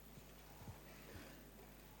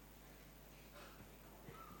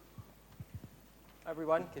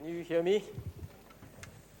everyone. Can you hear me?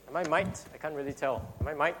 Am I mic'd? I can't really tell. Am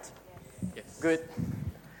I mic'd? Yes. Good.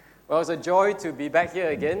 Well, it's a joy to be back here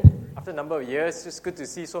again after a number of years. Just good to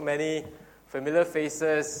see so many familiar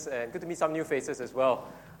faces and good to meet some new faces as well.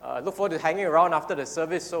 I look forward to hanging around after the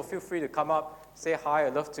service, so feel free to come up, say hi.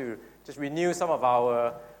 I'd love to just renew some of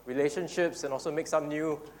our relationships and also make some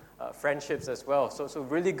new friendships as well. So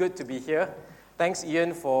really good to be here. Thanks,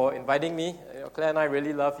 Ian, for inviting me. Claire and I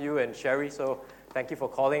really love you and Sherry, so thank you for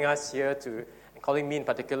calling us here and calling me in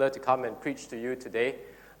particular to come and preach to you today.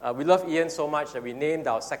 We love Ian so much that we named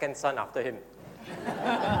our second son after him.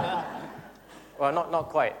 Well, not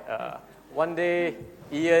quite. One day,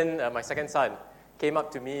 Ian, my second son, came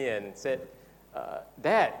up to me and said,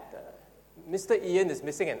 Dad, Mr. Ian is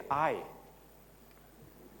missing an eye.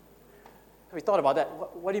 We thought about that.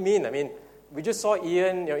 What do you mean? I mean, we just saw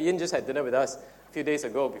Ian. Ian just had dinner with us a few days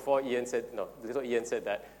ago before little Ian said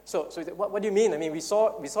that. So he said, what do you mean? I mean, we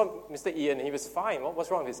saw Mr. Ian and he was fine.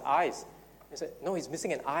 What's wrong with his eyes? He said, no, he's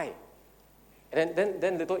missing an eye. And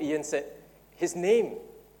then little Ian said, his name,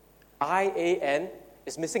 I-A-N,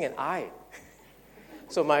 is missing an eye.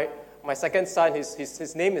 So my second son,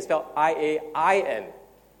 his name is spelled I-A-I-N,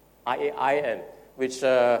 which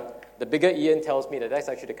the bigger Ian tells me that's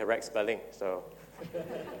actually the correct spelling. So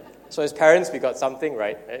as parents, we got something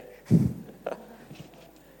right?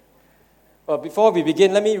 Well, before we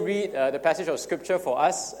begin, let me read the passage of Scripture for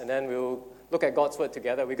us, and then we'll look at God's Word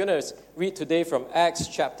together. We're going to read today from Acts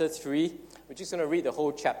chapter 3. We're just going to read the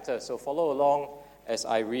whole chapter, so follow along as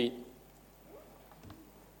I read.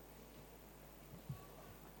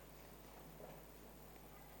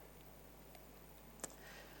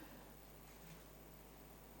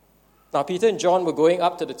 Now Peter and John were going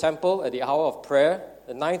up to the temple at the hour of prayer,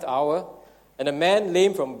 the 9th hour, and a man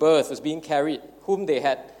lame from birth was being carried, whom they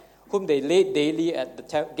laid daily at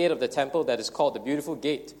the gate of the temple that is called the Beautiful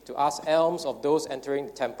Gate, to ask alms of those entering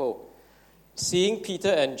the temple. Seeing Peter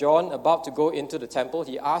and John about to go into the temple,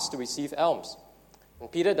 he asked to receive alms.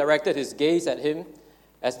 And Peter directed his gaze at him,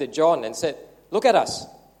 as did John, and said, "Look at us."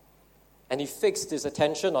 And he fixed his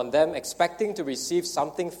attention on them, expecting to receive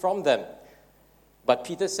something from them. But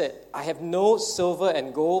Peter said, "I have no silver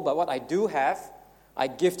and gold, but what I do have, I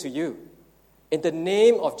give to you. In the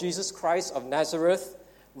name of Jesus Christ of Nazareth,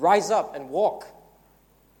 rise up and walk."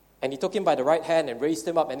 And he took him by the right hand and raised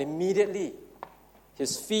him up, and immediately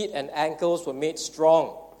his feet and ankles were made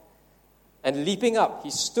strong. And leaping up,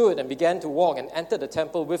 he stood and began to walk and entered the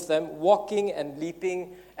temple with them, walking and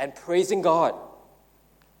leaping and praising God.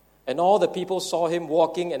 And all the people saw him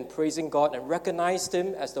walking and praising God and recognized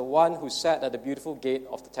him as the one who sat at the beautiful gate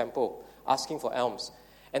of the temple, asking for alms.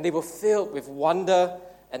 And they were filled with wonder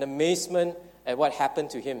and amazement at what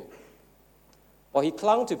happened to him. While he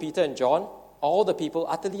clung to Peter and John, all the people,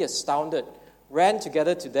 utterly astounded, ran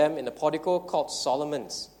together to them in a portico called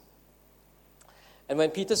Solomon's. And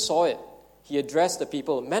when Peter saw it, he addressed the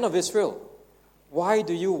people, "Men of Israel, why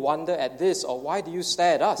do you wonder at this, or why do you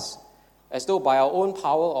stare at us, as though by our own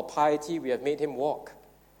power or piety we have made him walk?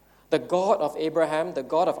 The God of Abraham, the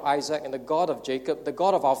God of Isaac, and the God of Jacob, the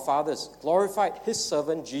God of our fathers, glorified his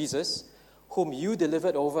servant Jesus, whom you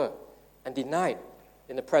delivered over and denied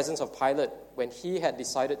in the presence of Pilate when he had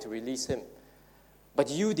decided to release him. But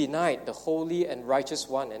you denied the holy and righteous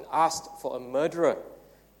one and asked for a murderer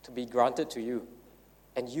to be granted to you.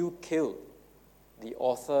 And you killed the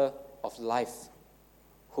author of life,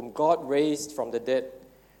 whom God raised from the dead.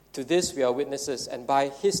 To this we are witnesses, and by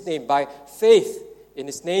his name, by faith in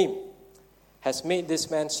his name, has made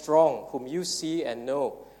this man strong, whom you see and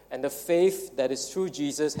know. And the faith that is through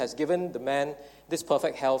Jesus has given the man this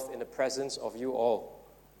perfect health in the presence of you all.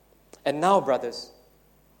 And now, brothers,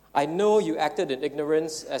 I know you acted in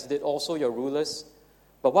ignorance, as did also your rulers.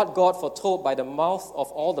 But what God foretold by the mouth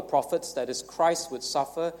of all the prophets, that is Christ would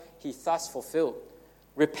suffer, he thus fulfilled.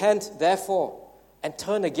 Repent, therefore, and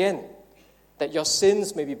turn again, that your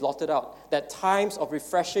sins may be blotted out, that times of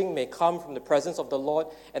refreshing may come from the presence of the Lord,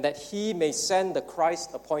 and that he may send the Christ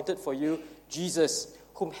appointed for you, Jesus,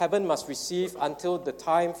 whom heaven must receive until the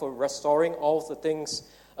time for restoring all the things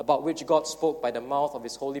about which God spoke by the mouth of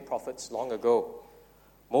his holy prophets long ago.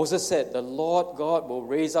 Moses said, "The Lord God will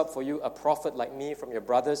raise up for you a prophet like me from your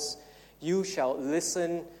brothers. You shall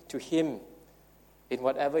listen to him in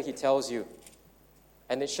whatever he tells you.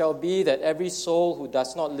 And it shall be that every soul who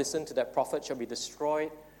does not listen to that prophet shall be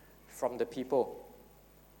destroyed from the people."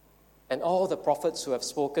 And all the prophets who have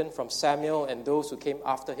spoken, from Samuel and those who came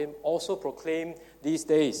after him, also proclaim these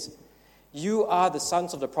days, "You are the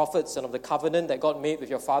sons of the prophets and of the covenant that God made with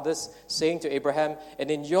your fathers, saying to Abraham, and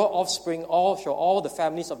in your offspring shall all the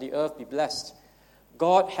families of the earth be blessed.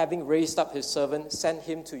 God, having raised up his servant, sent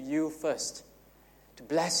him to you first to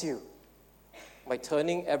bless you by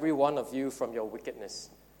turning every one of you from your wickedness.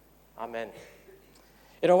 Amen.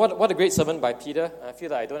 You know, what a great sermon by Peter. I feel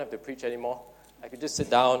that I don't have to preach anymore. I could just sit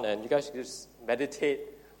down and you guys could just meditate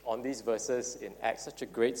on these verses in Acts. Such a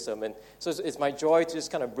great sermon. So it's my joy to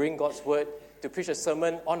just kind of bring God's word, to preach a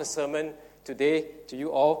sermon on a sermon today to you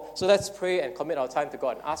all. So let's pray and commit our time to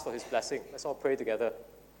God and ask for his blessing. Let's all pray together.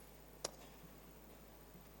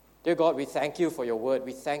 Dear God, we thank you for your word.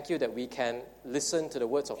 We thank you that we can listen to the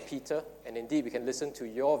words of Peter, and indeed we can listen to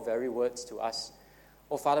your very words to us.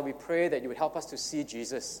 Oh, Father, we pray that you would help us to see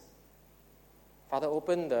Jesus. Father,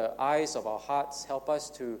 open the eyes of our hearts. Help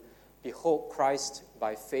us to behold Christ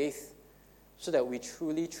by faith so that we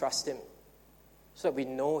truly trust him, so that we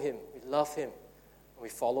know him, we love him, and we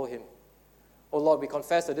follow him. Oh, Lord, we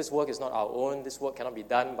confess that this work is not our own. This work cannot be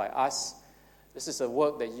done by us. This is a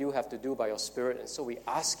work that you have to do by your Spirit, and so we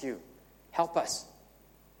ask you, help us.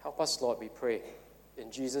 Help us, Lord, we pray. In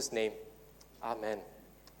Jesus' name, amen.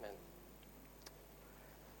 Amen.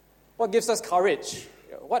 What gives us courage?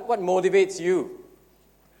 What motivates you?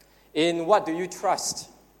 In what do you trust?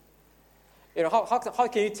 You know, how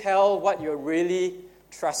can you tell what you're really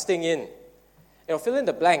trusting in? You know, fill in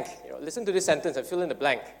the blank. You know, listen to this sentence and fill in the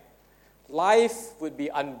blank. Life would be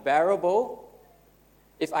unbearable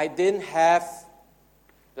if I didn't have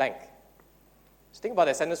blank. Just think about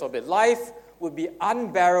that sentence for a bit. Life would be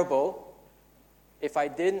unbearable if I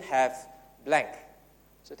didn't have blank.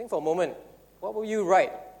 So think for a moment, what will you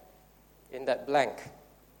write in that blank?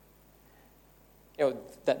 You know,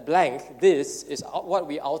 that blank, this is what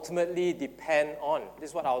we ultimately depend on.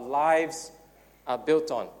 This is what our lives are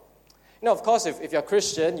built on. You know, of course, if you're a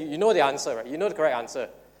Christian, you know the answer, right? You know the correct answer.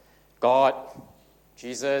 God,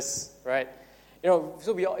 Jesus, right? You know,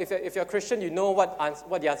 so if you're a Christian, you know what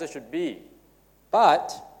the answer should be.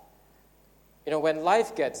 But, you know, when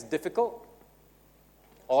life gets difficult,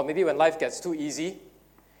 or maybe when life gets too easy,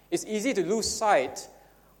 it's easy to lose sight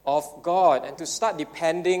of God and to start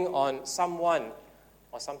depending on someone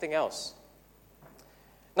or something else.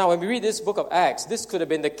 Now, when we read this book of Acts, this could have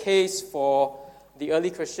been the case for the early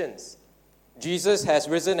Christians. Jesus has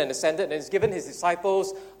risen and ascended and has given his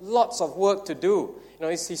disciples lots of work to do. You know,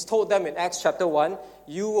 he's told them in Acts chapter 1,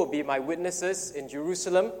 you will be my witnesses in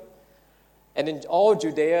Jerusalem and in all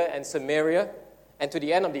Judea and Samaria and to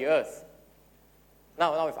the end of the earth.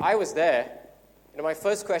 Now, if I was there, you know, my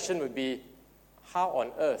first question would be, how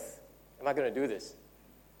on earth am I going to do this?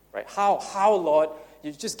 Right? How, Lord,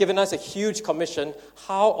 you've just given us a huge commission.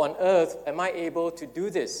 How on earth am I able to do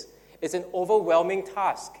this? It's an overwhelming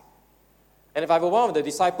task. And if I were one of the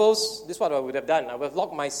disciples, this is what I would have done. I would have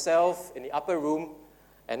locked myself in the upper room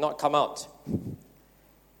and not come out.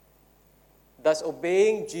 Does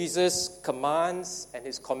obeying Jesus' commands and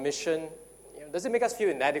his commission, does it make us feel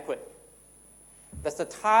inadequate? Does the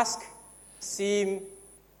task seem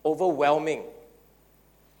overwhelming?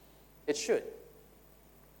 It should.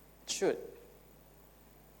 It should.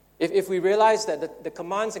 If we realize that the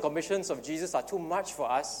commands and commissions of Jesus are too much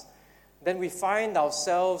for us, then we find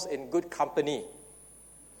ourselves in good company.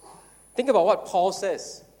 Think about what Paul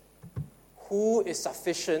says. Who is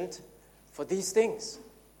sufficient for these things?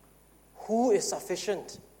 Who is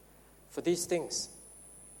sufficient for these things?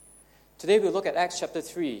 Today we'll look at Acts chapter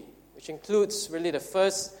 3, which includes really the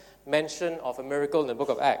first mention of a miracle in the book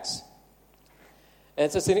of Acts.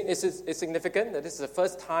 And it's significant that this is the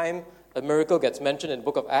first time a miracle gets mentioned in the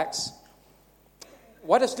book of Acts.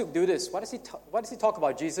 Why does Luke do this? Why does he talk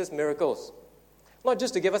about Jesus' miracles? Not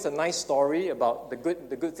just to give us a nice story about the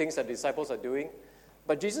good things that the disciples are doing,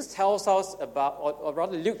 but Jesus tells us about, or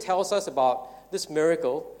rather Luke tells us about this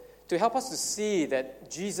miracle to help us to see that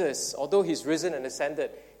Jesus, although he's risen and ascended,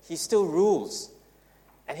 he still rules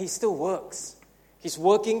and he still works. He's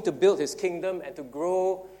working to build his kingdom and to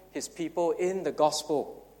grow his people in the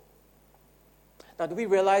gospel. Now, do we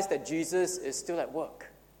realize that Jesus is still at work?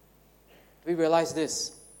 Do we realize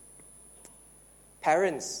this?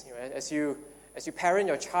 Parents, as you parent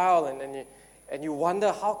your child and you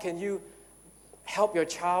wonder, how can you help your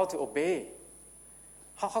child to obey?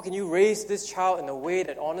 How can you raise this child in a way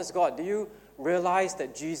that honors God? Do you realize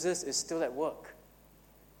that Jesus is still at work?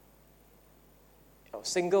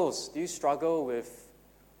 Singles, do you struggle with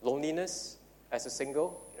loneliness as a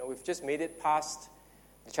single? We've just made it past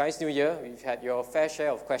the Chinese New Year. We've had your fair share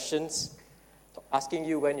of questions asking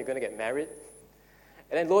you when you're going to get married.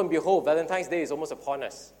 And then lo and behold, Valentine's Day is almost upon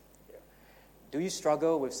us. Do you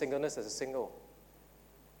struggle with singleness as a single?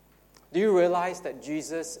 Do you realize that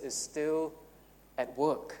Jesus is still at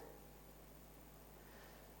work?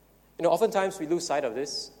 Oftentimes we lose sight of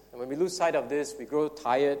this. And when we lose sight of this, we grow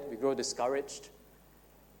tired, we grow discouraged.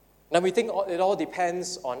 And we think it all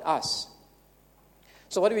depends on us.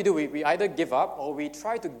 So what do? We either give up or we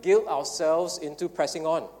try to guilt ourselves into pressing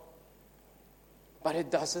on. But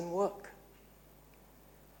it doesn't work.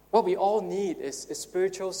 What we all need is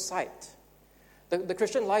spiritual sight. The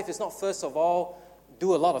Christian life is not, first of all,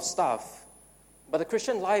 do a lot of stuff. But the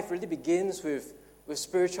Christian life really begins with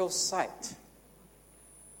spiritual sight.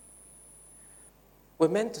 We're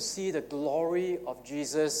meant to see the glory of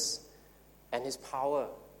Jesus and His power.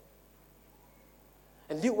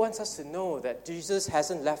 And Luke wants us to know that Jesus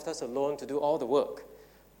hasn't left us alone to do all the work.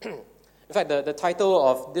 In fact, the title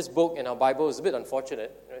of this book in our Bible is a bit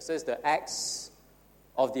unfortunate. It says the Acts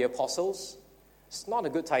of the Apostles. It's not a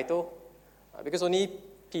good title because only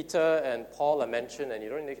Peter and Paul are mentioned, and you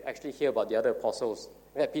don't actually hear about the other apostles.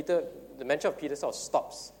 In fact, the mention of Peter sort of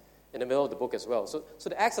stops in the middle of the book as well. So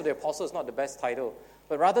the Acts of the Apostles is not the best title,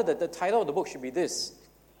 but rather the title of the book should be this: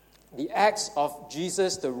 The Acts of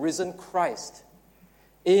Jesus, the Risen Christ,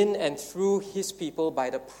 in and through His people by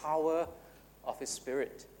the power of His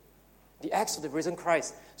Spirit. The Acts of the Risen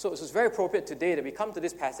Christ. So it's very appropriate today that we come to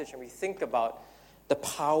this passage and we think about the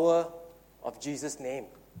power of Jesus' name.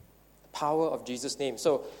 The power of Jesus' name.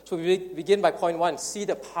 So we begin by point 1. See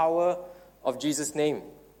the power of Jesus' name.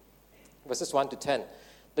 Verses 1 to 10.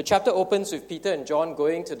 The chapter opens with Peter and John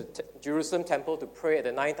going to the Jerusalem temple to pray at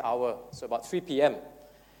the 9th hour, so about 3 p.m.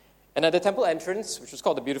 And at the temple entrance, which was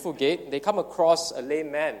called the Beautiful Gate, they come across a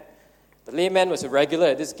lame man. The lame man was a regular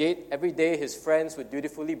at this gate. Every day his friends would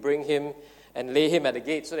dutifully bring him and lay him at the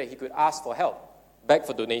gate so that he could ask for help, beg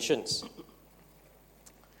for donations.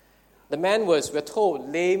 The man was, we're told,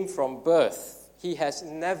 lame from birth. He has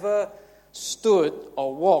never stood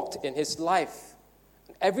or walked in his life.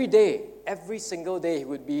 Every day, every single day, he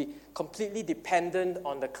would be completely dependent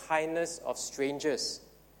on the kindness of strangers.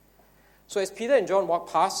 So as Peter and John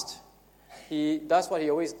walk past, he does what he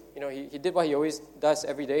always, he did what he always does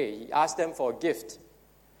every day. He asked them for a gift.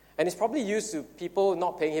 And he's probably used to people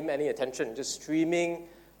not paying him any attention, just streaming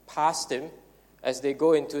past him as they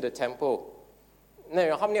go into the temple.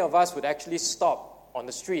 Now, how many of us would actually stop on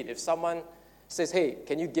the street if someone says, hey,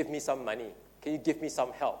 can you give me some money? Can you give me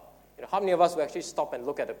some help? How many of us would actually stop and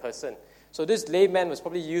look at the person? So this lame man was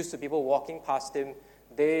probably used to people walking past him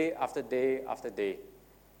day after day after day.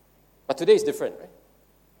 But today is different, right?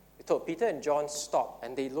 We told Peter and John stop,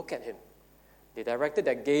 and they look at him. They directed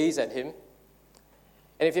their gaze at him.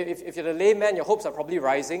 And if you're the lame man, your hopes are probably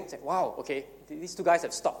rising. It's like, wow, okay, these two guys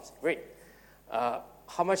have stopped. Great.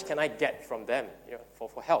 How much can I get from them for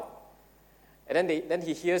help? And then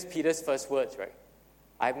he hears Peter's first words, right?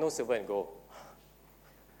 I have no silver and gold.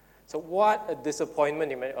 So what a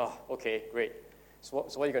disappointment. Oh, okay, great. So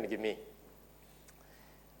what are you going to give me?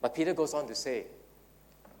 But Peter goes on to say,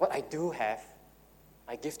 what I do have,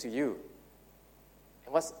 I give to you.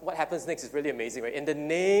 And what happens next is really amazing, right? In the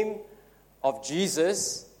name of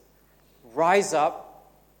Jesus, rise up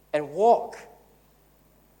and walk.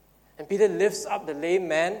 And Peter lifts up the lame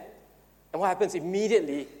man. And what happens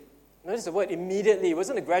immediately? Notice the word immediately. It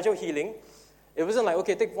wasn't a gradual healing. It wasn't like,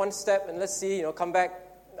 okay, take one step and let's see, come back.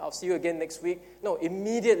 I'll see you again next week. No,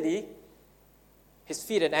 immediately, his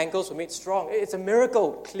feet and ankles were made strong. It's a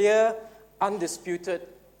miracle. Clear, undisputed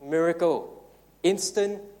miracle.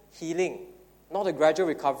 Instant healing. Not a gradual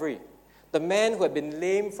recovery. The man who had been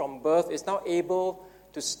lame from birth is now able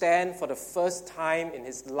to stand for the first time in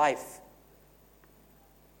his life.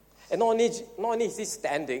 And not only is he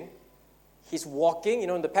standing, he's walking.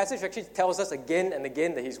 The passage actually tells us again and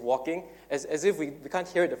again that he's walking, as if we can't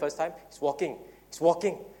hear it the first time. He's walking. He's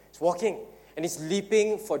walking. He's walking. And he's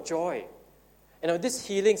leaping for joy. This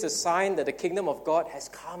healing is a sign that the kingdom of God has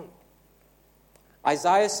come.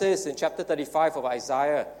 Isaiah says in chapter 35 of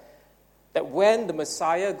Isaiah that when the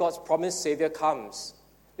Messiah, God's promised Savior, comes,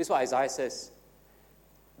 this is what Isaiah says,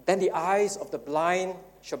 then the eyes of the blind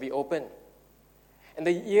shall be opened, and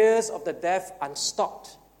the ears of the deaf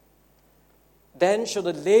unstopped. Then shall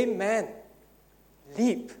the lame man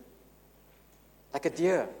leap like a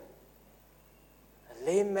deer. A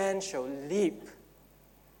lame man shall leap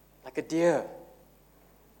like a deer,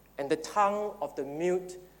 and the tongue of the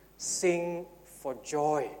mute sing for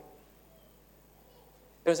joy.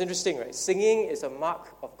 It was interesting, right? Singing is a mark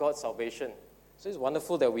of God's salvation. So it's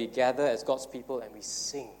wonderful that we gather as God's people and we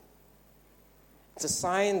sing. It's a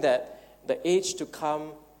sign that the age to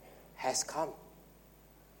come has come.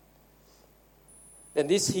 And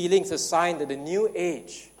this healing is a sign that the new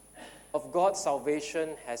age of God's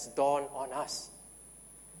salvation has dawned on us.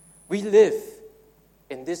 We live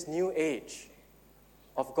in this new age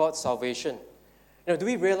of God's salvation. Do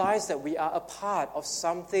we realize that we are a part of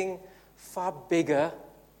something far bigger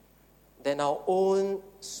than our own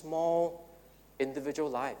small individual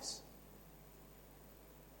lives?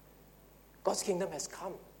 God's kingdom has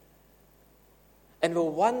come and will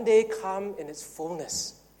one day come in its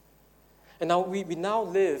fullness. And now we now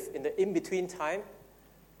live in the in-between time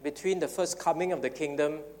between the first coming of the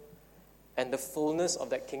kingdom and the fullness of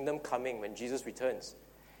that kingdom coming when Jesus returns.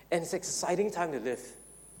 And it's an exciting time to live.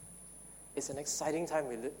 It's an exciting time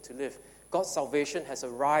to live. God's salvation has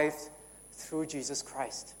arrived through Jesus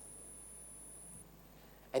Christ.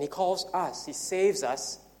 And He calls us, He saves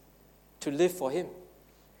us to live for Him.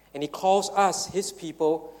 And He calls us, His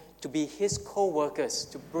people, to be His co-workers,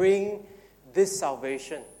 to bring this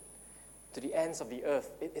salvation to the ends of the earth.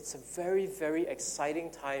 It's a very, very exciting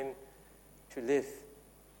time to live.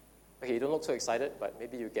 Okay, you don't look so excited, but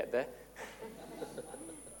maybe you get there.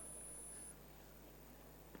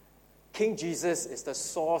 King Jesus is the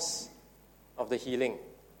source of the healing.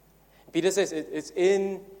 Peter says it's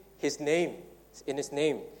in His name. It's in His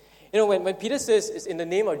name. When Peter says it's in the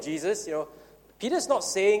name of Jesus, Peter's not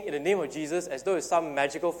saying in the name of Jesus as though it's some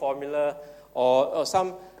magical formula or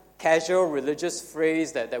some casual religious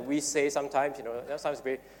phrase that we say sometimes. Sometimes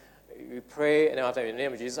we pray and then after in the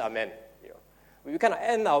name of Jesus, Amen. We kind of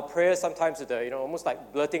end our prayers sometimes with almost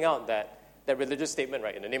like blurting out that religious statement,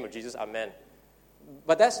 right? In the name of Jesus, Amen.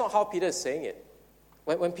 But that's not how Peter is saying it.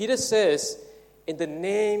 When Peter says, in the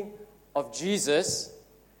name of Jesus,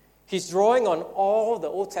 he's drawing on all the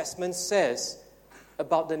Old Testament says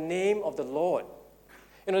about the name of the Lord.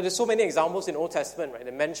 There's so many examples in the Old Testament, right?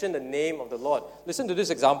 They mention the name of the Lord. Listen to this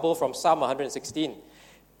example from Psalm 116.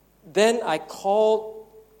 Then I called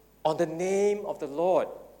on the name of the Lord.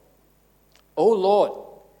 O Lord,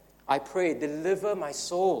 I pray, deliver my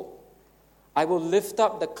soul. I will lift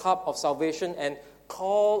up the cup of salvation and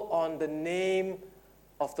call on the name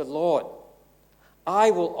of the Lord.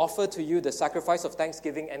 I will offer to you the sacrifice of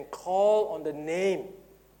thanksgiving and call on the name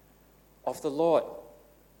of the Lord.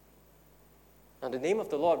 Now, the name of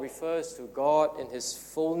the Lord refers to God in His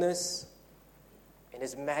fullness, in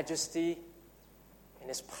His majesty, in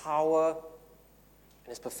His power, in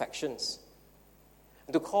His perfections.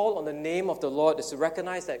 And to call on the name of the Lord is to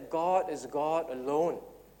recognize that God is God alone.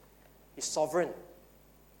 He's sovereign.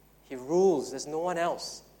 He rules. There's no one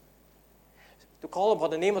else. To call upon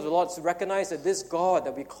the name of the Lord is to recognize that this God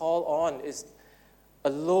that we call on is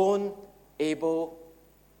alone able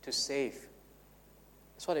to save.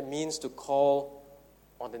 That's what it means to call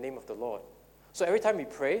on the name of the Lord. So every time we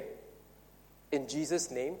pray in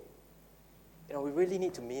Jesus' name, we really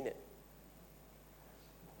need to mean it.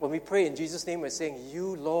 When we pray in Jesus' name, we're saying,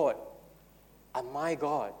 you, Lord, are my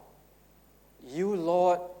God. You,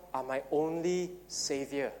 Lord, are my only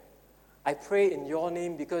Savior. I pray in your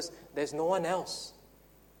name because there's no one else.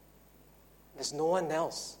 There's no one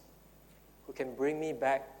else who can bring me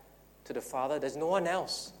back to the Father. There's no one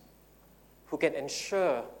else who can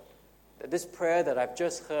ensure that this prayer that I've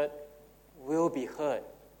just heard will be heard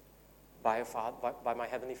by my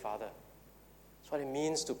Heavenly Father. That's what it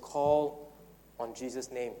means to call on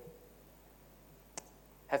Jesus' name.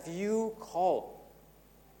 Have you called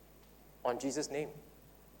on Jesus' name?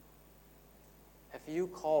 Have you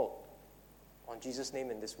called on Jesus'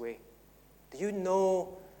 name in this way? Do you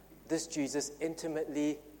know this Jesus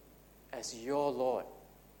intimately as your Lord,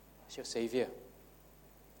 as your Savior?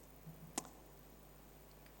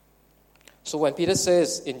 So when Peter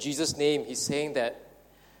says in Jesus' name, he's saying that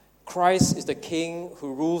Christ is the King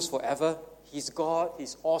who rules forever. He's God,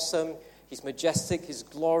 He's awesome, He's majestic, He's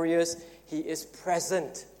glorious, He is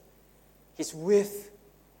present. He's with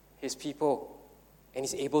His people, and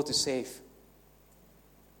He's able to save.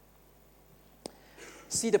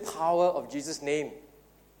 See the power of Jesus' name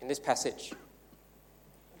in this passage.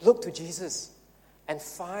 Look to Jesus and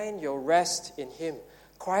find your rest in Him.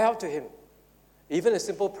 Cry out to Him. Even a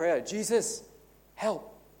simple prayer, Jesus,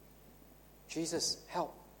 help. Jesus,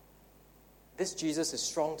 help. This Jesus is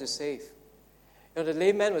strong to save. The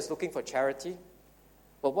layman was looking for charity,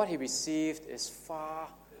 but what he received is far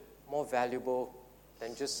more valuable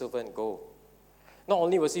than just silver and gold. Not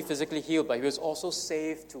only was he physically healed, but he was also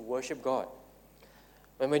saved to worship God.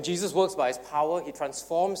 When Jesus works by His power, He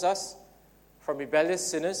transforms us from rebellious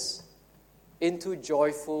sinners into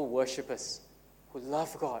joyful worshipers who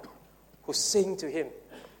love God, who sing to Him,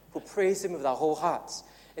 who praise Him with our whole hearts.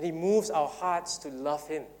 And He moves our hearts to love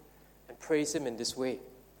Him and praise Him in this way.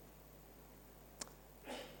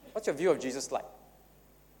 What's your view of Jesus like?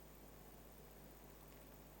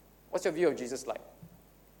 What's your view of Jesus like?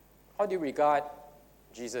 How do you regard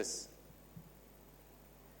Jesus?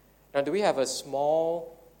 Now, do we have a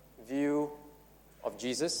small view of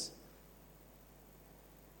Jesus?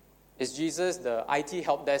 Is Jesus the IT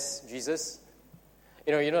help desk Jesus?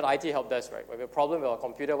 You know the IT help desk, right? When we have a problem with our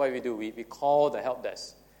computer, what do? We call the help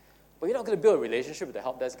desk. But you're not going to build a relationship with the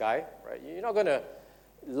help desk guy, right? You're not going to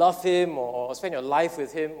love him or spend your life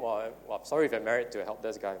with him. Well, I'm sorry if you're married to a help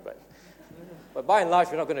desk guy, but by and large,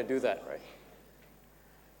 we're not going to do that, right?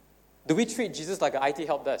 Do we treat Jesus like an IT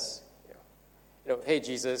help desk? Hey,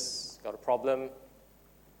 Jesus, got a problem.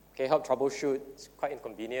 Can you help troubleshoot? It's quite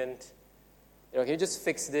inconvenient. Can you just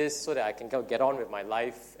fix this so that I can get on with my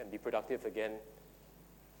life and be productive again?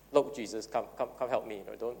 Look, Jesus, come help me.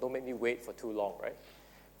 Don't make me wait for too long, right?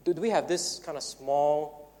 Do we have this kind of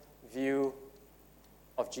small view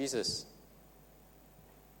of Jesus?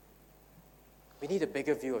 We need a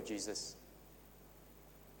bigger view of Jesus.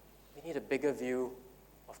 We need a bigger view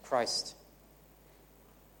of Christ.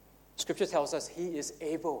 Scripture tells us He is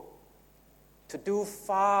able to do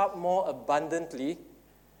far more abundantly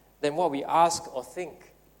than what we ask or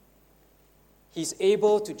think. He's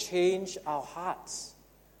able to change our hearts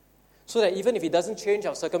so that even if He doesn't change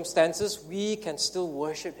our circumstances, we can still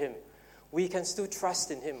worship Him. We can still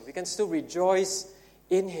trust in Him. We can still rejoice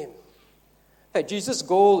in Him. In fact, Jesus'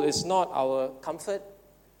 goal is not our comfort.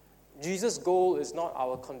 Jesus' goal is not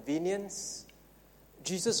our convenience.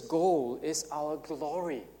 Jesus' goal is our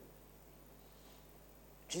glory.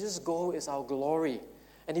 Jesus' goal is our glory.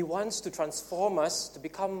 And He wants to transform us to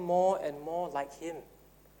become more and more like Him.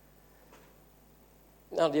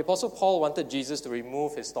 Now, the Apostle Paul wanted Jesus to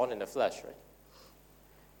remove his thorn in the flesh, right?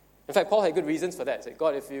 In fact, Paul had good reasons for that. He said,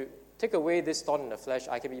 God, if you take away this thorn in the flesh,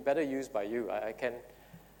 I can be better used by you. I can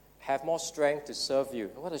have more strength to serve you.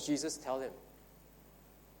 And what does Jesus tell him?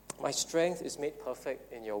 My strength is made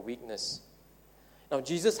perfect in your weakness. Now,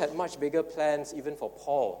 Jesus had much bigger plans even for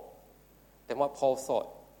Paul than what Paul thought.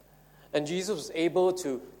 And Jesus was able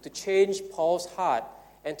to change Paul's heart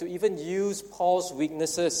and to even use Paul's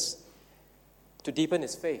weaknesses to deepen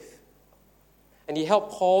his faith. And He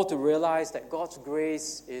helped Paul to realize that God's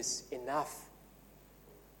grace is enough.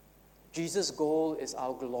 Jesus' goal is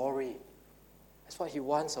our glory. That's what He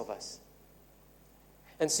wants of us.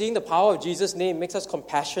 And seeing the power of Jesus' name makes us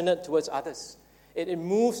compassionate towards others. It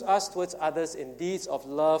moves us towards others in deeds of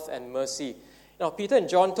love and mercy. Now, Peter and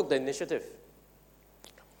John took the initiative.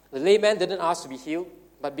 The layman didn't ask to be healed,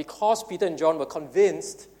 but because Peter and John were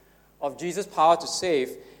convinced of Jesus' power to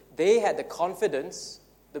save, they had the confidence,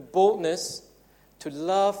 the boldness to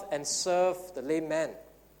love and serve the lame man.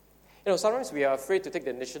 Sometimes we are afraid to take the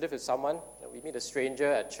initiative with someone. We meet a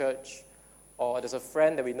stranger at church, or there's a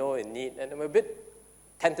friend that we know in need, and we're a bit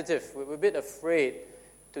tentative. We're a bit afraid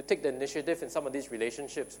to take the initiative in some of these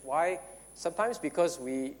relationships. Why? Sometimes because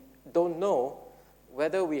we don't know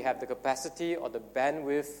whether we have the capacity or the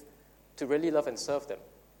bandwidth to really love and serve them.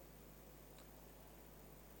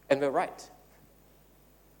 And we're right.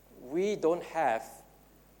 We don't have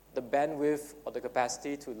the bandwidth or the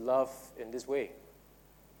capacity to love in this way.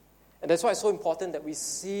 And that's why it's so important that we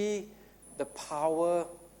see the power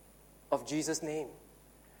of Jesus' name.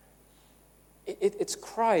 It's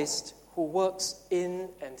Christ who works in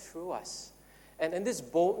and through us. And this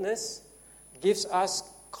boldness gives us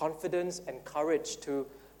confidence and courage to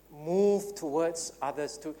move towards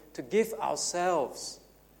others, to give ourselves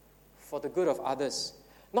for the good of others.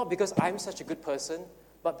 Not because I'm such a good person,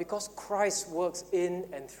 but because Christ works in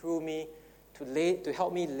and through me to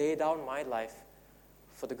help me lay down my life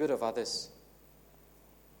for the good of others.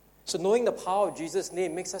 So knowing the power of Jesus'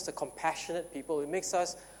 name makes us a compassionate people. It makes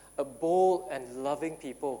us a bold and loving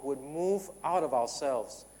people who would move out of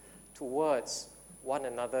ourselves towards one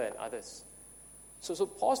another and others. So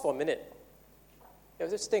pause for a minute.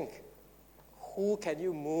 Just think, who can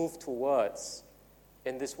you move towards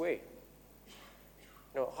in this way?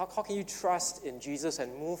 How can you trust in Jesus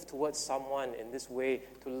and move towards someone in this way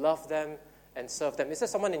to love them and serve them? Is there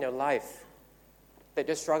someone in your life that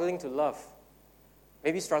you're struggling to love,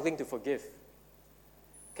 maybe struggling to forgive?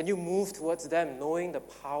 Can you move towards them knowing the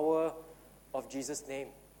power of Jesus' name?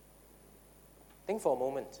 Think for a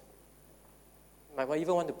moment. You might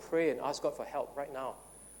even want to pray and ask God for help right now,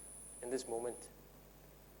 in this moment.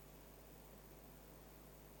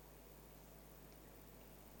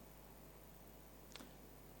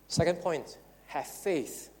 Second point, have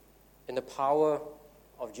faith in the power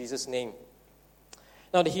of Jesus' name.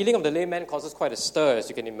 Now, the healing of the lame man causes quite a stir, as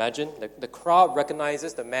you can imagine. The crowd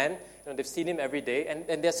recognizes the man. They've seen him every day,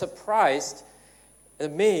 and they're surprised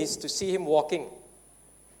and amazed to see him walking.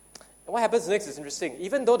 And what happens next is interesting.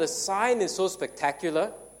 Even though the sign is so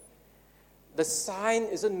spectacular, the sign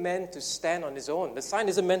isn't meant to stand on its own. The sign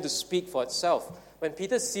isn't meant to speak for itself. When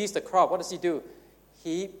Peter sees the crowd, what does he do?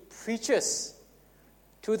 He preaches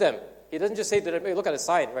to them. He doesn't just say to them, hey, look at the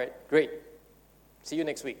sign, right? Great. See you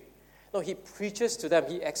next week. No, he preaches to them.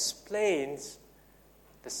 He explains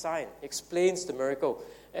the sign. He explains the miracle.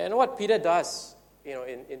 And what Peter does,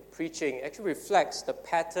 in preaching actually reflects the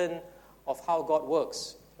pattern of how God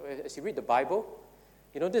works. As you read the Bible,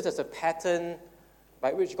 you notice there's a pattern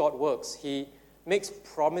by which God works. He makes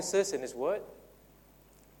promises in His Word,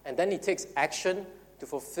 and then He takes action to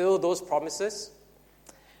fulfill those promises.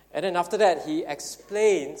 And then after that, He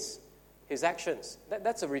explains His actions.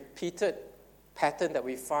 That's a repeated pattern that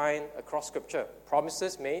we find across Scripture.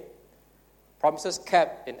 Promises made, promises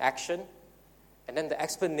kept in action, and then the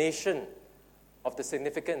explanation of the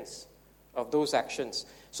significance of those actions.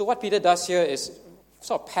 So what Peter does here is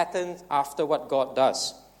sort of patterned after what God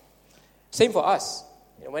does. Same for us.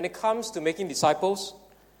 When it comes to making disciples,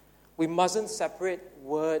 we mustn't separate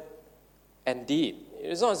word and deed.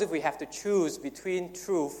 It's not as if we have to choose between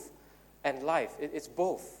truth and life. It's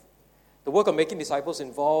both. The work of making disciples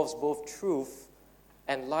involves both truth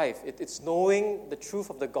and life. It's knowing the truth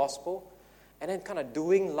of the gospel and then kind of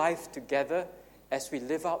doing life together as we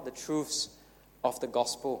live out the truths of the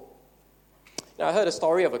gospel. Now, I heard a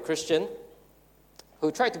story of a Christian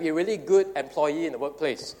who tried to be a really good employee in the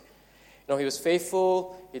workplace. He was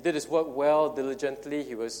faithful, he did his work well, diligently,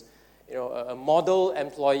 he was, a model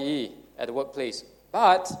employee at the workplace.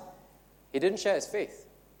 But he didn't share his faith.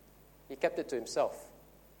 He kept it to himself.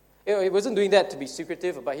 He wasn't doing that to be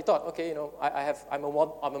secretive, but he thought, okay, I'm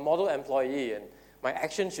a model employee, and my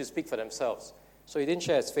actions should speak for themselves. So he didn't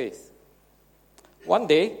share his faith. One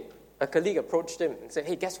day, a colleague approached him and said,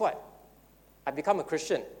 hey, guess what? I've become a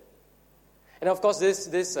Christian. And of course,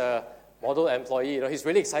 this model employee, he's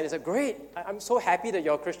really excited. He said, great, I'm so happy that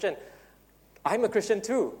you're a Christian. I'm a Christian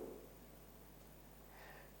too.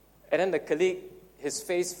 And then the colleague, his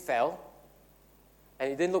face fell,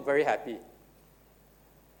 and he didn't look very happy.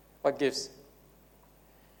 What gives?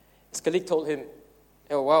 His colleague told him,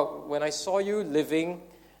 oh, well, when I saw how you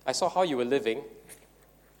were living,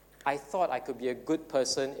 I thought I could be a good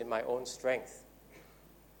person in my own strength,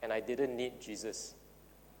 and I didn't need Jesus.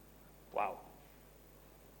 Wow.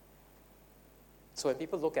 So when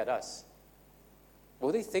people look at us,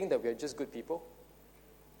 will they think that we're just good people?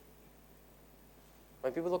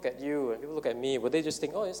 When people look at you and people look at me, will they just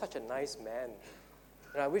think, oh, you're such a nice man.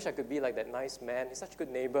 I wish I could be like that nice man. He's such a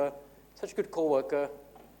good neighbor, such a good co-worker,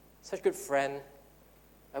 such a good friend.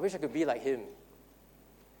 I wish I could be like him.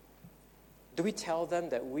 Do we tell them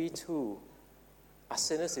that we too are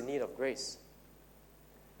sinners in need of grace?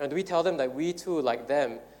 And do we tell them that we too, like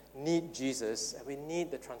them, need Jesus and we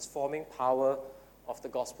need the transforming power of the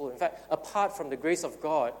gospel? In fact, apart from the grace of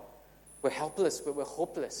God, we're helpless, we're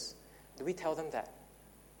hopeless. Do we tell them that?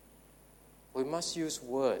 We must use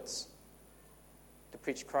words to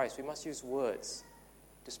preach Christ. We must use words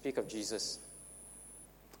to speak of Jesus.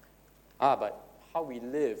 But how we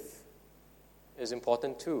live is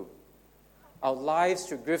important too. Our lives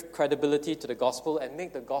should give credibility to the gospel and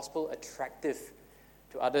make the gospel attractive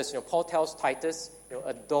to others. Paul tells Titus,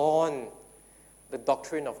 adorn the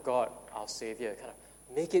doctrine of God, our Savior. Kind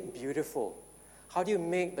of make it beautiful. How do you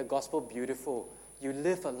make the gospel beautiful? You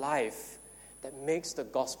live a life that makes the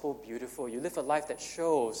gospel beautiful. You live a life that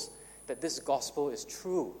shows that this gospel is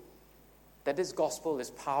true, that this gospel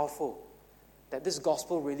is powerful, that this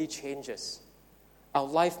gospel really changes. Our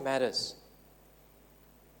life matters.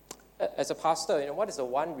 As a pastor, what is the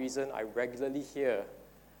one reason I regularly hear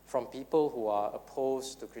from people who are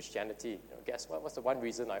opposed to Christianity? Guess what? What's the one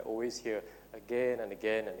reason I always hear again and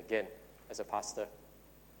again and again as a pastor?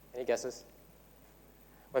 Any guesses?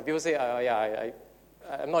 When people say,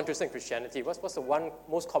 I'm not interested in Christianity, what's the one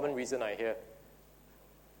most common reason I hear?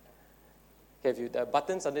 Okay, if you the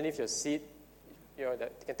buttons underneath your seat,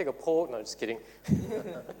 that you can take a poll. No, just kidding.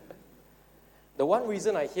 The one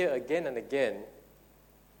reason I hear again and again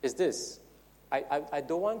is this. I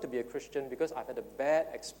don't want to be a Christian because I've had a bad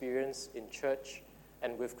experience in church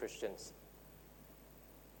and with Christians.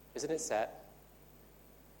 Isn't it sad?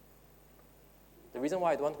 The reason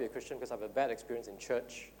why I don't want to be a Christian is because I have a bad experience in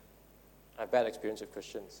church. I have a bad experience with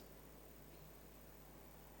Christians.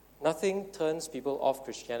 Nothing turns people off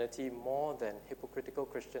Christianity more than hypocritical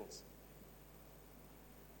Christians.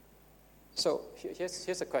 So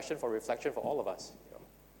here's a question for reflection for all of us.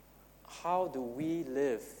 How do we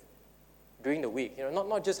live during the week?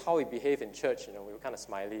 Not just how we behave in church. We were kind of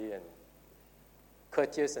smiley and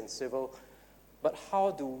courteous and civil, but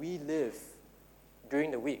how do we live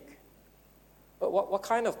during the week? What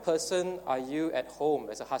kind of person are you at home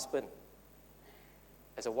as a husband,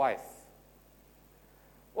 as a wife?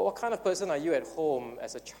 What kind of person are you at home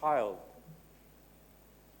as a child?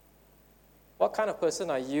 What kind of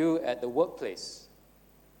person are you at the workplace,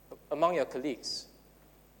 among your colleagues,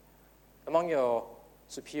 among your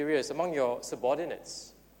superiors, among your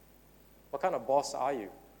subordinates? What kind of boss are you?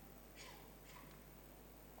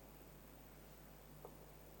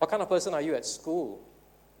 What kind of person are you at school,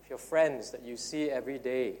 with your friends that you see every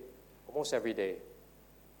day, almost every day?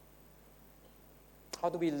 How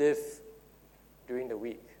do we live during the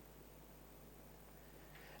week?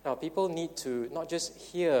 Now, people need to not just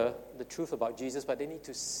hear the truth about Jesus, but they need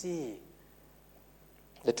to see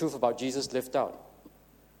the truth about Jesus lived out.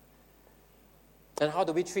 And how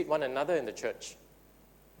do we treat one another in the church?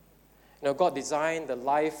 God designed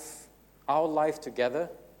our life together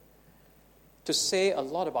to say a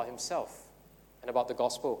lot about himself and about the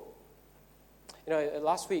gospel.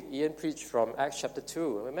 Last week, Ian preached from Acts chapter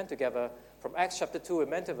 2. We met together from Acts chapter 2. We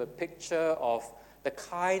meant to have a picture of the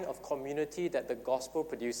kind of community that the gospel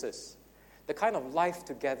produces, the kind of life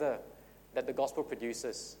together that the gospel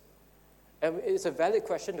produces. And it's a valid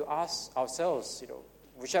question to ask ourselves,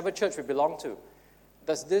 whichever church we belong to,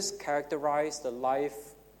 does this characterize the life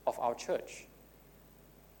of our church?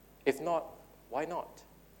 If not, why not?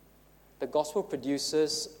 The gospel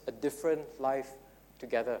produces a different life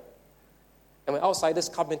together. And when outsiders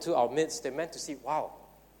come into our midst, they're meant to see, wow,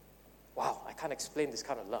 I can't explain this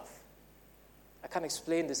kind of love. I can't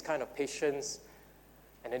explain this kind of patience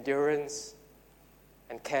and endurance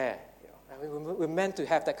and care. We're meant to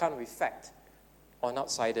have that kind of effect on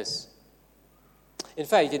outsiders. In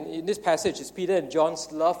fact, in this passage, it's Peter and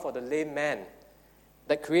John's love for the lame man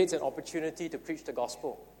that creates an opportunity to preach the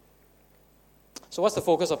gospel. So what's the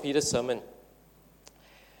focus of Peter's sermon?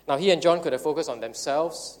 Now, he and John could have focused on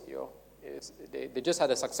themselves. They just had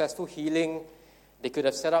a successful healing. They could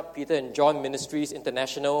have set up Peter and John Ministries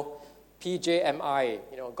International,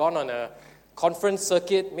 PJMI, gone on a conference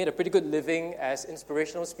circuit, made a pretty good living as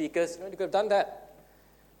inspirational speakers. They could have done that.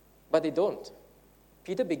 But they don't.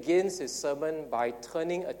 Peter begins his sermon by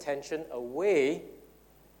turning attention away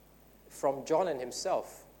from John and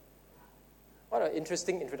himself. What an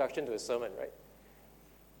interesting introduction to a sermon, right?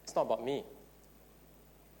 It's not about me.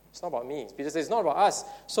 It's not about me. Peter says it's not about us.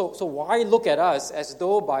 So why look at us as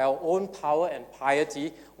though by our own power and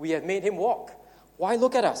piety we have made him walk? Why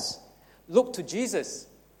look at us? Look to Jesus.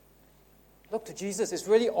 Look to Jesus. It's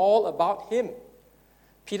really all about him.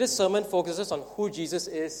 Peter's sermon focuses on who Jesus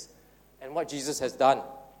is and what Jesus has done.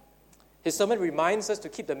 His sermon reminds us to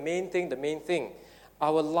keep the main thing.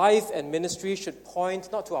 Our life and ministry should point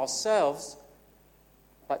not to ourselves,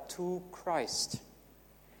 but to Christ.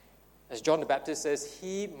 As John the Baptist says,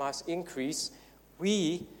 he must increase,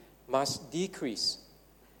 we must decrease.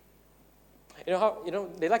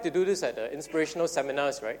 They like to do this at inspirational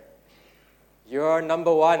seminars, right? You're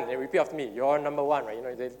number one. They repeat after me, you're number one,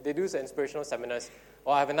 right? They do this at inspirational seminars.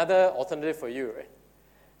 Or I have another alternative for you, right?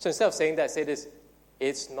 So instead of saying that, say this,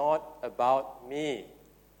 it's not about me.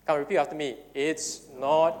 Come repeat after me, it's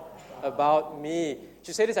not about me. You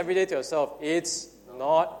should say this every day to yourself, it's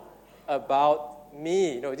not about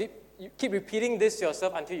me. You keep repeating this to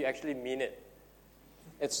yourself until you actually mean it.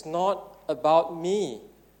 It's not about me.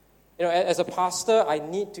 As a pastor, I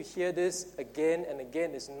need to hear this again and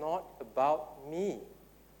again. It's not about me.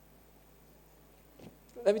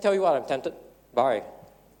 Let me tell you what I'm tempted by.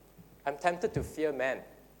 I'm tempted to fear man.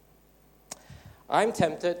 I'm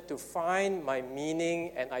tempted to find my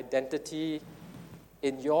meaning and identity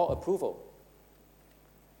in your approval.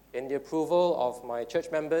 In the approval of my church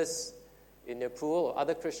members, in the approval of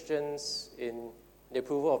other Christians, in the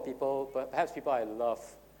approval of people, perhaps people I love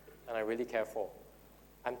and I really care for.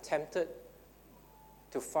 I'm tempted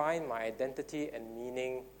to find my identity and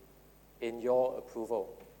meaning in your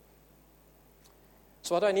approval.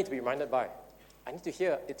 So what do I need to be reminded by? I need to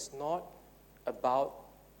hear it's not about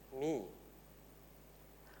me.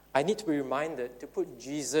 I need to be reminded to put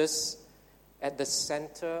Jesus at the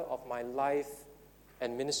center of my life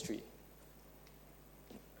and ministry.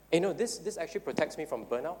 This actually protects me from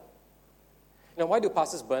burnout. Why do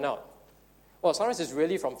pastors burn out? Well, sometimes it's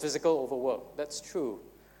really from physical overwork. That's true.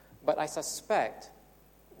 But I suspect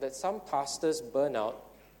that some pastors burn out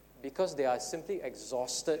because they are simply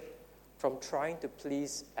exhausted from trying to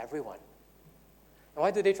please everyone. And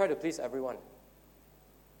why do they try to please everyone?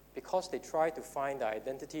 Because they try to find their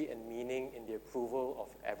identity and meaning in the approval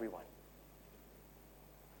of everyone.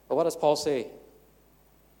 But what does Paul say?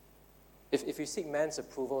 If you seek man's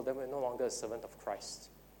approval, then we're no longer a servant of Christ.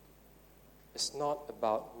 It's not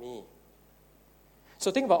about me.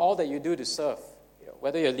 So think about all that you do to serve.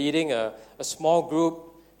 Whether you're leading a small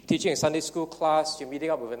group, teaching a Sunday school class, you're meeting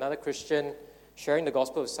up with another Christian, sharing the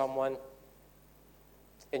gospel with someone,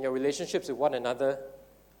 in your relationships with one another,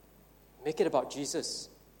 Make it about Jesus.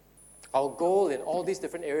 Our goal in all these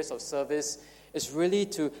different areas of service is really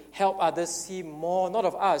to help others see more, not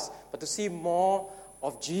of us, but to see more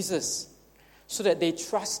of Jesus, so that they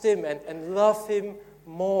trust Him and love Him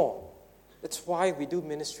more. That's why we do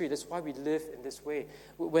ministry. That's why we live in this way.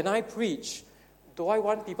 When I preach, do I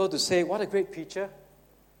want people to say, what a great preacher?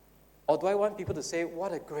 Or do I want people to say,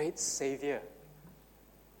 what a great Savior?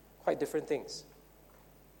 Quite different things.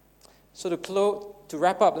 So to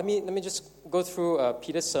wrap up, let me just go through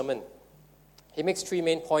Peter's sermon. He makes 3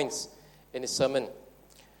 main points in his sermon.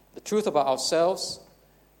 The truth about ourselves,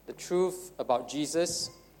 the truth about Jesus,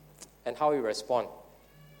 and how we respond.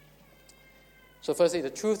 So firstly, the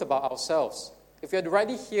truth about ourselves. If we are to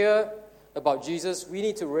rightly hear about Jesus, we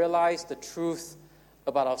need to realize the truth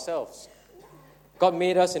about ourselves. God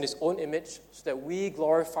made us in His own image so that we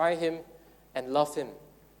glorify Him and love Him.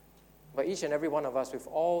 But each and every one of us, we've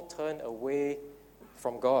all turned away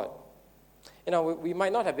from God. You know, we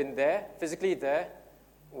might not have been there, physically there,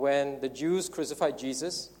 when the Jews crucified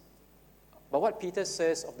Jesus. But what Peter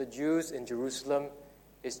says of the Jews in Jerusalem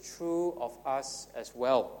is true of us as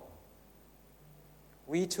well.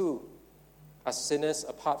 We too are sinners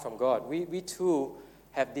apart from God. We too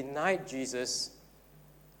have denied Jesus.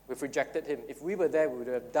 We've rejected Him. If we were there, we would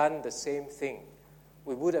have done the same thing.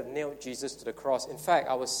 We would have nailed Jesus to the cross. In fact,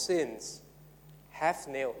 our sins have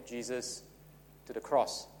nailed Jesus to the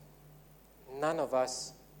cross. None of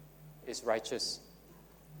us is righteous.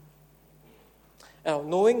 Now,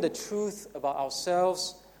 knowing the truth about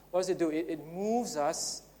ourselves, what does it do? It moves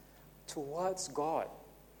us towards God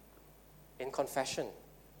in confession.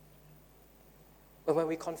 But when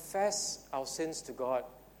we confess our sins to God,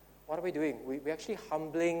 what are we doing? We're actually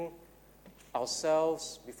humbling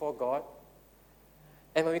ourselves before God.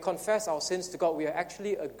 And when we confess our sins to God, we are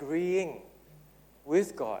actually agreeing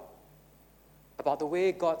with God about the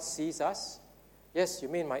way God sees us. Yes, you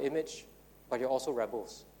made in my image, but you're also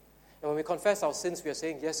rebels. And when we confess our sins, we are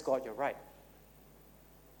saying, yes, God, you're right.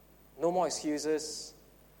 No more excuses,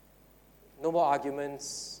 no more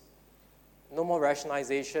arguments, no more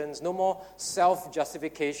rationalizations, no more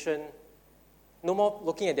self-justification, no more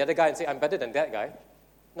looking at the other guy and saying, I'm better than that guy.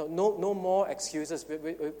 No more excuses.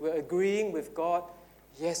 We're agreeing with God.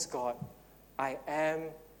 Yes, God, I am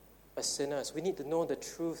a sinner. So we need to know the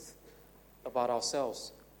truth about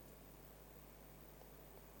ourselves.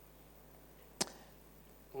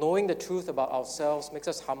 Knowing the truth about ourselves makes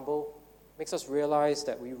us humble, makes us realize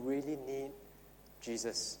that we really need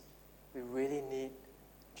Jesus. We really need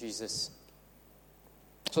Jesus.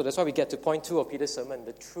 So that's why we get to point 2 of Peter's sermon,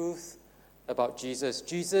 the truth about Jesus.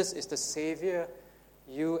 Jesus is the Savior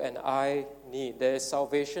you and I need. There is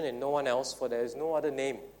salvation in no one else, for there is no other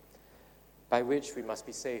name by which we must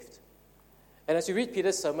be saved. And as you read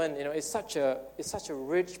Peter's sermon, it's such a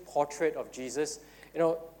rich portrait of Jesus.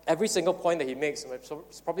 Every single point that he makes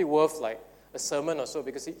is probably worth like a sermon or so,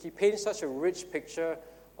 because he paints such a rich picture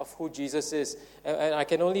of who Jesus is. And I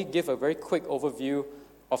can only give a very quick overview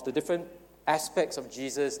of the different aspects of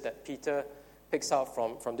Jesus that Peter picks out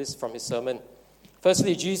from his sermon.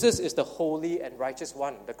 Firstly, Jesus is the holy and righteous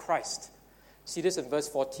one, the Christ. See this in verse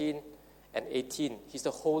 14 and 18. He's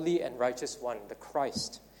the holy and righteous one, the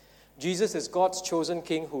Christ. Jesus is God's chosen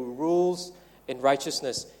king who rules in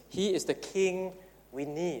righteousness. He is the king we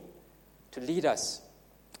need to lead us.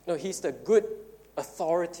 He's the good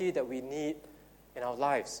authority that we need in our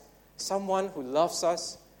lives. Someone who loves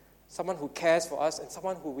us, someone who cares for us, and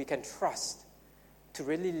someone who we can trust to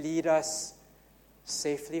really lead us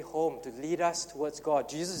safely home, to lead us towards God.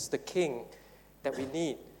 Jesus is the king that we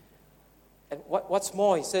need. And what's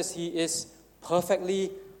more, he says he is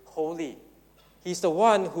perfectly holy. He's the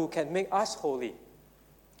one who can make us holy.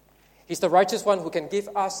 He's the righteous one who can give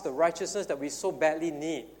us the righteousness that we so badly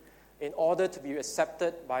need in order to be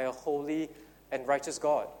accepted by a holy and righteous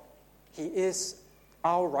God. He is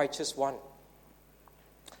our righteous one.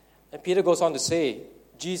 And Peter goes on to say,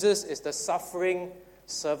 Jesus is the suffering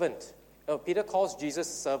servant. Peter calls Jesus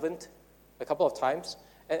servant a couple of times.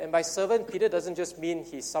 And by servant, Peter doesn't just mean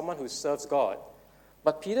he's someone who serves God.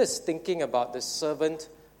 But Peter is thinking about the servant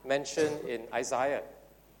mentioned in Isaiah.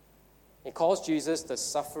 He calls Jesus the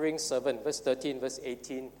suffering servant, verse 13, verse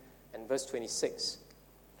 18, and verse 26.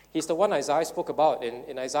 He's the one Isaiah spoke about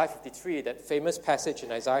in Isaiah 53, that famous passage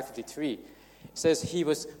in Isaiah 53. It says, he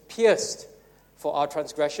was pierced for our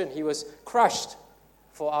transgression. He was crushed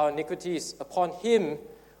for our iniquities. Upon him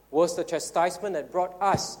was the chastisement that brought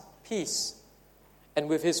us peace. And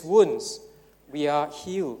with his wounds we are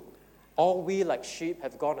healed. All we like sheep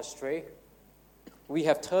have gone astray. We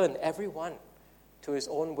have turned every one to his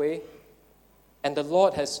own way. And the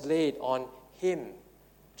Lord has laid on him,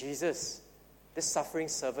 Jesus, this suffering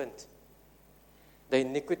servant, the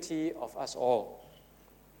iniquity of us all.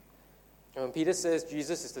 And when Peter says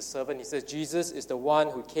Jesus is the servant, he says Jesus is the one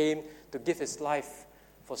who came to give his life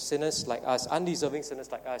for sinners like us, undeserving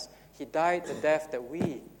sinners like us. He died the death that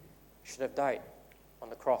we should have died on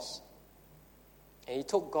the cross. And he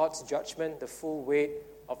took God's judgment, the full weight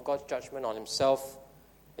of God's judgment on himself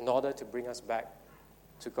in order to bring us back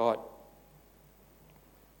to God.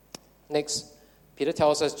 Next, Peter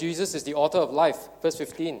tells us Jesus is the author of life. Verse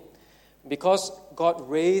 15. Because God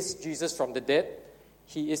raised Jesus from the dead,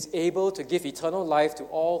 he is able to give eternal life to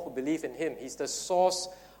all who believe in him. He's the source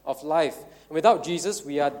of life. And without Jesus,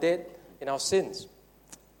 we are dead in our sins.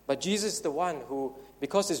 But Jesus is the one who,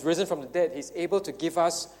 because he's risen from the dead, he's able to give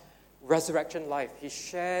us resurrection life. He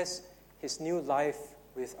shares his new life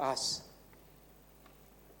with us.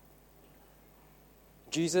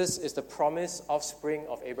 Jesus is the promised offspring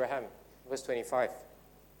of Abraham. Verse 25.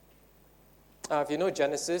 If you know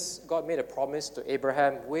Genesis, God made a promise to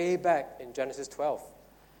Abraham way back in Genesis 12.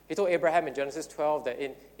 He told Abraham in Genesis 12 that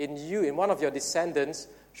in you, in one of your descendants,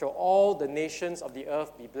 shall all the nations of the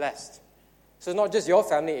earth be blessed. So not just your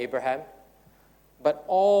family, Abraham, but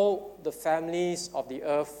all the families of the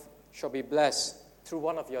earth shall be blessed through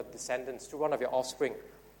one of your descendants, through one of your offspring.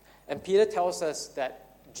 And Peter tells us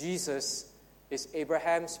that Jesus is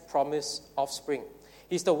Abraham's promised offspring.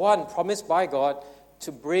 He's the one promised by God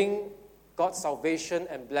to bring God's salvation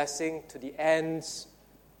and blessing to the ends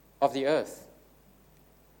of the earth.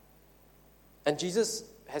 And Jesus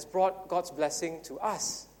has brought God's blessing to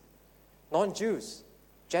us, non-Jews,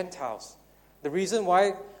 Gentiles. The reason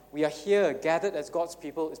why we are here gathered as God's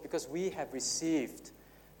people is because we have received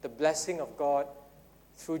the blessing of God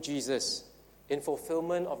through Jesus in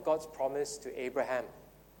fulfillment of God's promise to Abraham.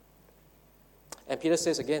 And Peter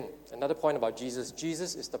says again, another point about Jesus.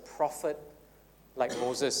 Jesus is the prophet like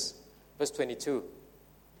Moses. Verse 22.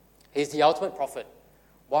 He's the ultimate prophet.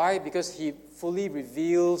 Why? Because he fully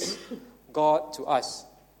reveals God to us.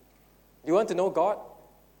 Do you want to know God?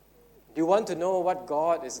 Do you want to know what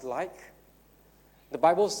God is like? The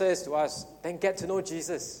Bible says to us, then get to know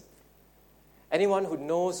Jesus. Anyone who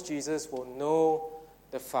knows Jesus will know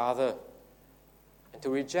the Father. And to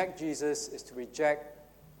reject Jesus is to reject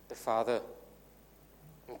the Father.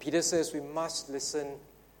 And Peter says we must listen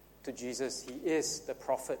to Jesus. He is the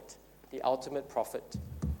prophet, the ultimate prophet.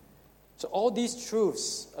 So all these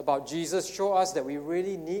truths about Jesus show us that we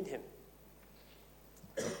really need him.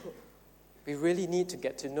 We really need to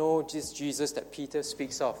get to know this Jesus that Peter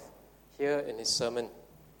speaks of here in his sermon.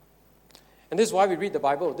 And this is why we read the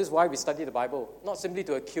Bible. This is why we study the Bible. Not simply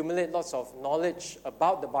to accumulate lots of knowledge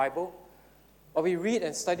about the Bible, but we read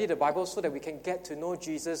and study the Bible so that we can get to know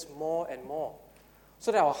Jesus more and more.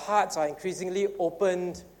 So that our hearts are increasingly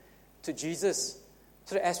opened to Jesus.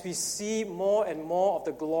 So that as we see more and more of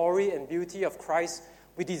the glory and beauty of Christ,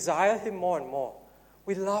 we desire him more and more.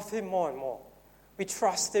 We love him more and more. We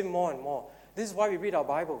trust him more and more. This is why we read our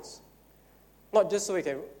Bibles. Not just so we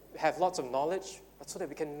can have lots of knowledge, but so that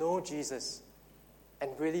we can know Jesus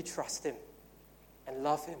and really trust him and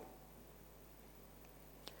love him.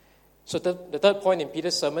 So the third point in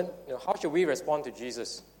Peter's sermon, how should we respond to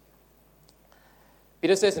Jesus?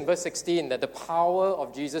 Peter says in verse 16 that the power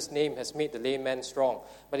of Jesus' name has made the lame man strong.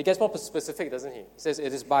 But he gets more specific, doesn't he? He says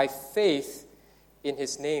it is by faith in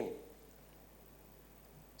his name.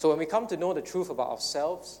 So when we come to know the truth about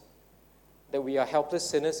ourselves, that we are helpless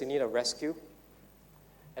sinners in need of rescue,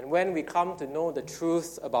 and when we come to know the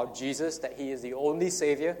truth about Jesus, that he is the only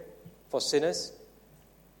Savior for sinners,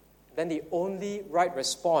 then the only right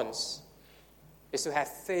response is to have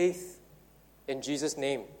faith in Jesus'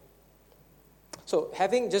 name. So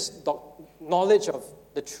having just knowledge of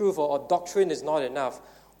the truth or doctrine is not enough.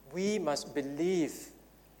 We must believe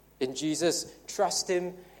in Jesus, trust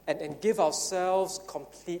him, and give ourselves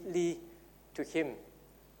completely to him.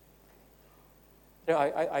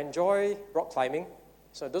 I enjoy rock climbing.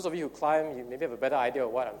 So those of you who climb, you maybe have a better idea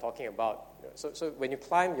of what I'm talking about. So when you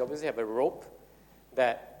climb, you obviously have a rope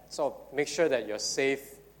that sort of makes sure that you're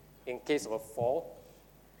safe in case of a fall.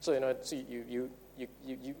 So you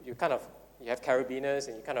kind of, you have carabiners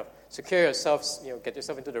and you kind of secure yourself, get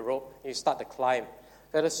yourself into the rope, and you start the climb.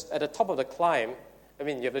 At the top of the climb,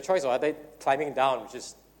 you have the choice of either climbing down, which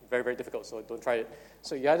is very, very difficult, so don't try it.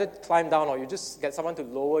 So you either climb down or you just get someone to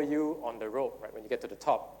lower you on the rope, right, when you get to the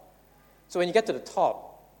top. So when you get to the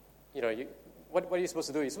top, what are you supposed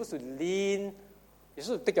to do? You're supposed to lean, you're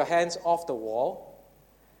supposed to take your hands off the wall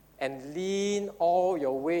and lean all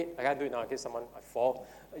your weight. I can't do it now in case I fall.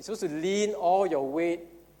 You're supposed to lean all your weight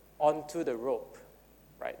onto the rope,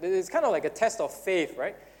 right? It's kind of like a test of faith,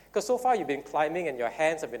 right? Because so far you've been climbing and your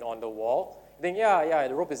hands have been on the wall. You think, yeah,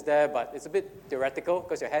 the rope is there, but it's a bit theoretical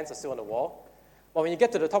because your hands are still on the wall. But when you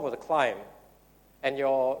get to the top of the climb and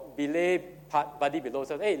your belay buddy below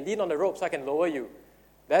says, hey, lean on the rope so I can lower you,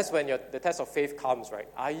 that's when the test of faith comes, right?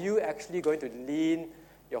 Are you actually going to lean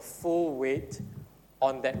your full weight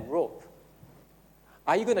on that rope?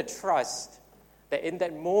 Are you going to trust that in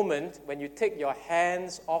that moment, when you take your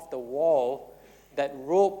hands off the wall, that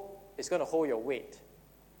rope is going to hold your weight?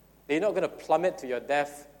 They're not going to plummet to your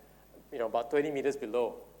death, about 20 meters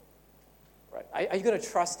below. Right? Are you going to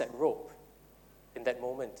trust that rope in that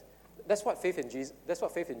moment? That's what faith in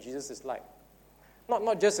Jesus is like.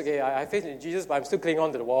 Not just, okay, I have faith in Jesus, but I'm still clinging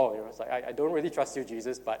on to the wall. It's like, I don't really trust you,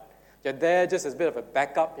 Jesus, but you're there just as a bit of a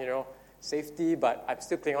backup, safety, but I'm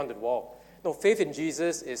still clinging on to the wall. No, faith in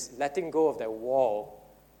Jesus is letting go of that wall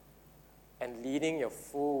and leaning your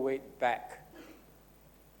full weight back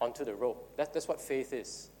onto the rope. That's what faith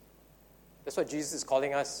is. That's what Jesus is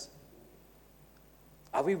calling us.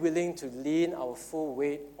 Are we willing to lean our full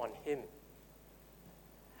weight on Him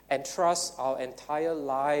and trust our entire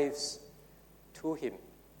lives to Him?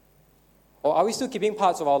 Or are we still keeping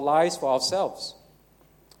parts of our lives for ourselves?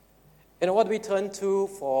 What do we turn to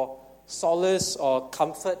for solace or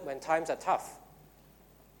comfort when times are tough?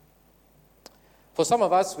 For some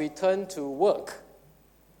of us, we turn to work,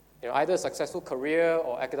 either a successful career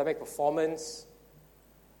or academic performance.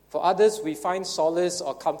 For others, we find solace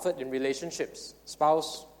or comfort in relationships,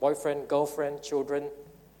 spouse, boyfriend, girlfriend, children,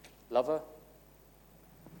 lover.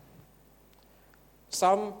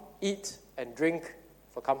 Some eat and drink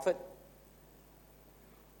for comfort.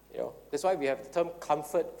 That's why we have the term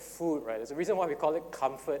comfort food, right? There's a reason why we call it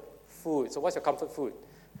comfort food. So what's your comfort food?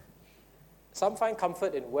 Some find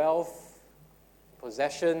comfort in wealth,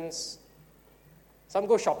 possessions. Some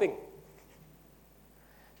go shopping.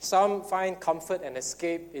 Some find comfort and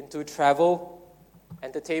escape into travel,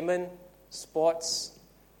 entertainment, sports,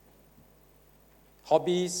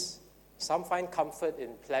 hobbies. Some find comfort in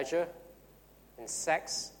pleasure, in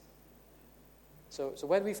sex. So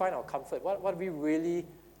where do we find our comfort? What are we really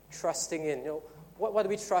trusting in? What do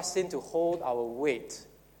we trust in to hold our weight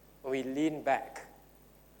when we lean back?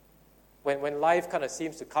 When life kind of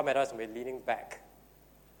seems to come at us and we're leaning back.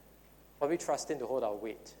 What do we trust in to hold our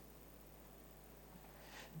weight?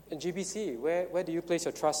 In GBC, where do you place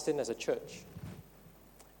your trust in as a church?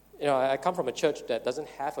 I come from a church that doesn't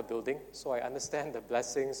have a building, so I understand the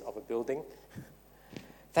blessings of a building.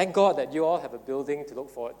 Thank God that you all have a building to look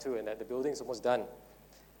forward to and that the building is almost done.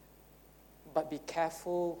 But be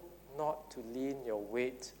careful not to lean your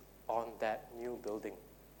weight on that new building.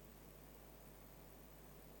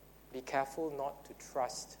 Be careful not to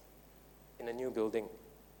trust in a new building.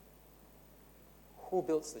 Who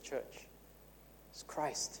builds the church? It's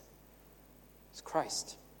Christ. It's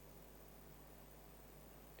Christ.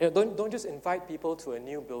 Don't just invite people to a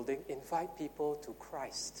new building. Invite people to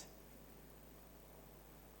Christ.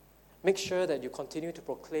 Make sure that you continue to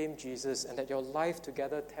proclaim Jesus and that your life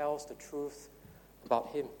together tells the truth about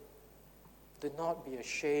Him. Do not be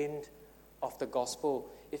ashamed of the gospel.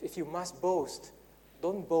 If you must boast,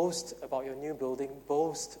 don't boast about your new building.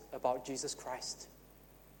 Boast about Jesus Christ.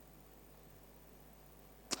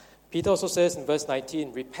 Peter also says in verse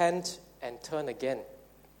 19, repent and turn again.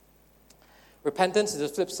 Repentance is the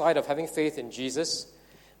flip side of having faith in Jesus.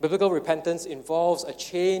 Biblical repentance involves a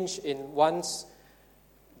change in one's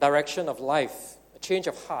direction of life, a change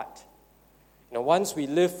of heart. Once we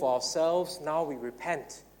live for ourselves, now we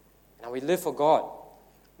repent. Now we live for God.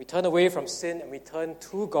 We turn away from sin and we turn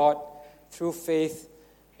to God through faith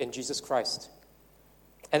in Jesus Christ.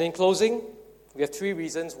 And in closing, we have 3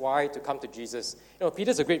 reasons why to come to Jesus.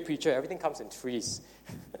 Peter's a great preacher. Everything comes in threes.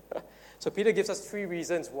 So Peter gives us 3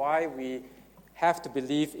 reasons why we have to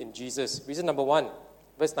believe in Jesus. Reason number 1,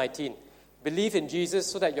 verse 19. Believe in Jesus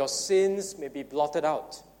so that your sins may be blotted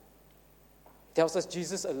out. It tells us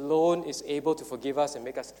Jesus alone is able to forgive us and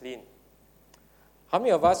make us clean. How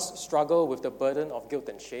many of us struggle with the burden of guilt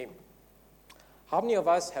and shame? How many of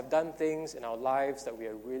us have done things in our lives that we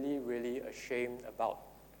are really, really ashamed about?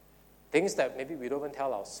 Things that maybe we don't even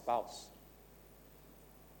tell our spouse.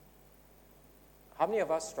 How many of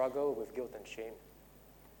us struggle with guilt and shame?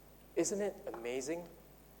 Isn't it amazing?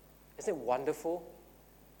 Isn't it wonderful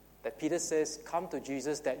that Peter says, come to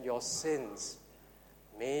Jesus that your sins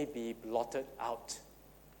may be blotted out.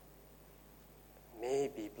 May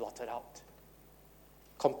be blotted out.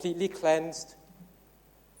 Completely cleansed,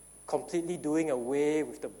 completely doing away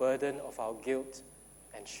with the burden of our guilt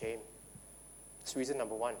and shame. That's reason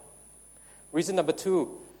number 1. Reason number 2,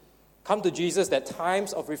 come to Jesus that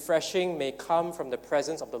times of refreshing may come from the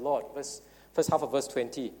presence of the Lord. First half of verse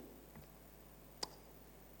 20.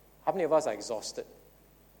 How many of us are exhausted?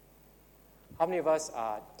 How many of us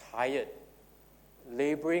are tired,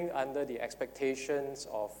 laboring under the expectations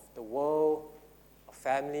of the world, of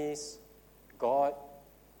families, God,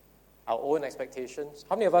 our own expectations?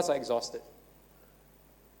 How many of us are exhausted?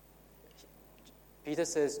 Peter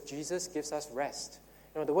says Jesus gives us rest.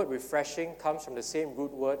 You know, the word refreshing comes from the same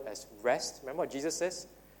root word as rest. Remember what Jesus says?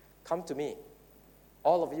 Come to me,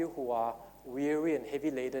 all of you who are weary and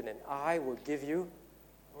heavy laden, and I will give you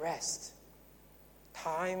rest.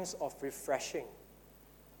 Times of refreshing,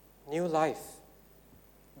 new life,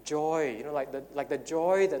 joy. You know, like the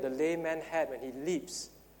joy that the lame man had when he leaps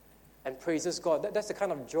and praises God. That's the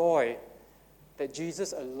kind of joy that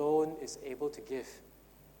Jesus alone is able to give.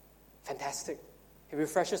 Fantastic. He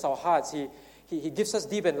refreshes our hearts. He gives us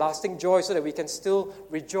deep and lasting joy so that we can still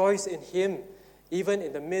rejoice in Him, even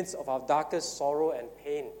in the midst of our darkest sorrow and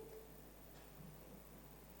pain.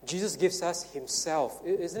 Jesus gives us Himself.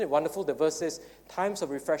 Isn't it wonderful? The verse says, times of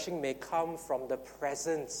refreshing may come from the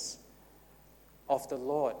presence of the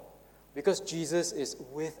Lord, because Jesus is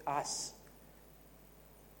with us.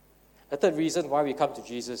 The third reason why we come to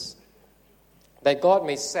Jesus, that God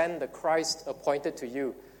may send the Christ appointed to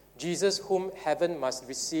you, Jesus whom heaven must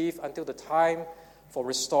receive until the time for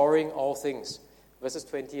restoring all things. Verses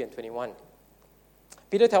 20 and 21.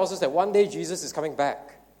 Peter tells us that one day Jesus is coming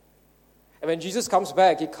back. And when Jesus comes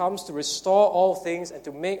back, He comes to restore all things and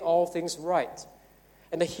to make all things right.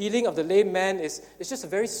 And the healing of the lame man is just a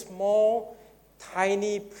very small,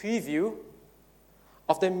 tiny preview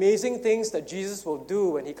of the amazing things that Jesus will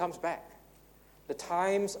do when He comes back. The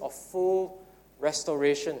times of full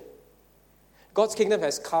restoration. God's kingdom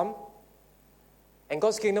has come, and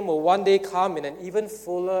God's kingdom will one day come in an even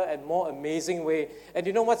fuller and more amazing way. And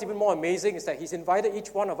you know what's even more amazing is that He's invited each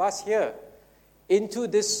one of us here into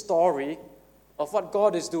this story of what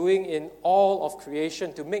God is doing in all of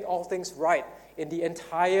creation to make all things right in the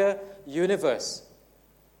entire universe.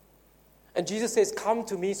 And Jesus says, come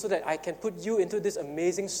to me so that I can put you into this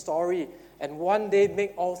amazing story and one day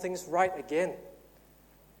make all things right again.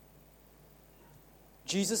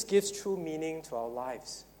 Jesus gives true meaning to our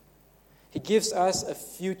lives. He gives us a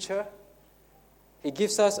future. He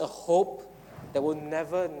gives us a hope that will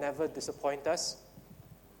never, never disappoint us.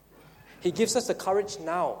 He gives us the courage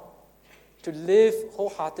now to live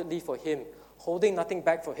wholeheartedly for Him, holding nothing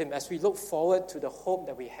back for Him as we look forward to the hope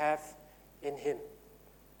that we have in Him,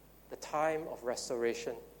 the time of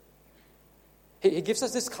restoration. He gives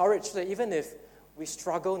us this courage so that even if we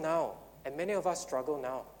struggle now, and many of us struggle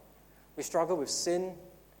now, we struggle with sin,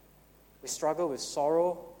 we struggle with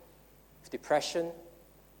sorrow, with depression,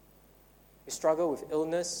 we struggle with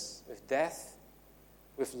illness, with death,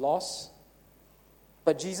 with loss.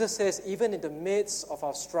 But Jesus says, even in the midst of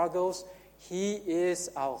our struggles, He is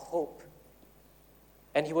our hope.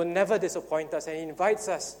 And He will never disappoint us. And He invites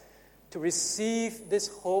us to receive this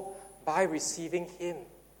hope by receiving Him.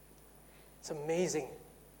 It's amazing.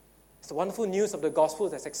 It's the wonderful news of the gospel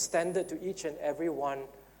that's extended to each and every one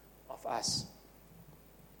of us.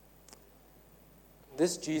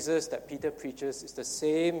 This Jesus that Peter preaches is the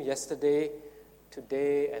same yesterday,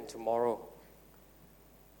 today, and tomorrow.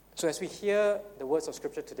 So as we hear the words of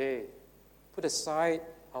Scripture today, put aside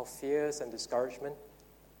our fears and discouragement.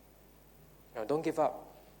 Now, don't give up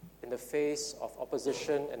in the face of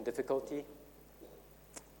opposition and difficulty.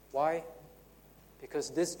 Why?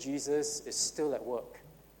 Because this Jesus is still at work.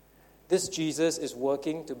 This Jesus is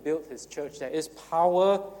working to build His church. There is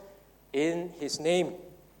power in His name.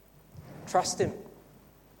 Trust Him.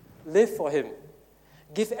 Live for Him.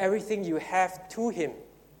 Give everything you have to Him.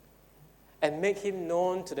 And make Him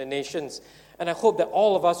known to the nations. And I hope that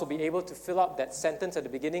all of us will be able to fill up that sentence at the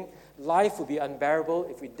beginning. Life would be unbearable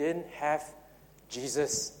if we didn't have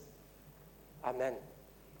Jesus. Amen.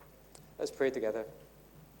 Let's pray together.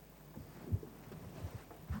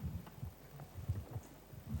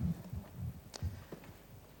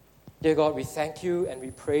 Dear God, we thank You and we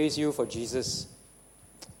praise You for Jesus.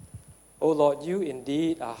 Oh Lord, You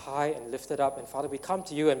indeed are high and lifted up. And Father, we come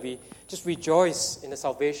to You and we just rejoice in the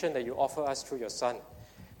salvation that You offer us through Your Son.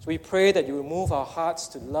 So we pray that You will move our hearts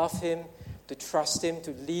to love Him, to trust Him,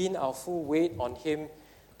 to lean our full weight on Him,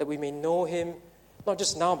 that we may know Him, not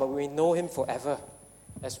just now, but we may know Him forever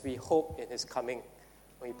as we hope in His coming.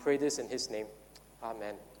 We pray this in His name.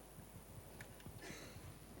 Amen.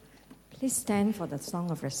 Please stand for the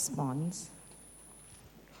song of response.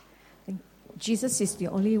 Jesus is the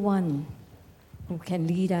only one who can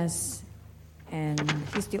lead us, and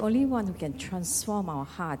He's the only one who can transform our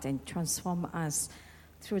heart and transform us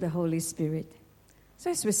through the Holy Spirit.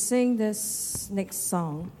 So as we sing this next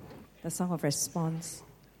song, the song of response.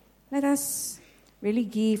 Let us really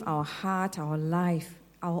give our heart, our life,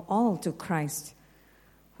 our all to Christ,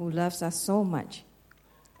 who loves us so much.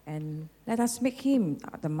 And let us make him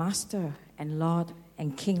the master and Lord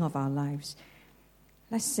and King of our lives.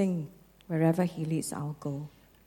 Let's sing, wherever he leads, I'll go.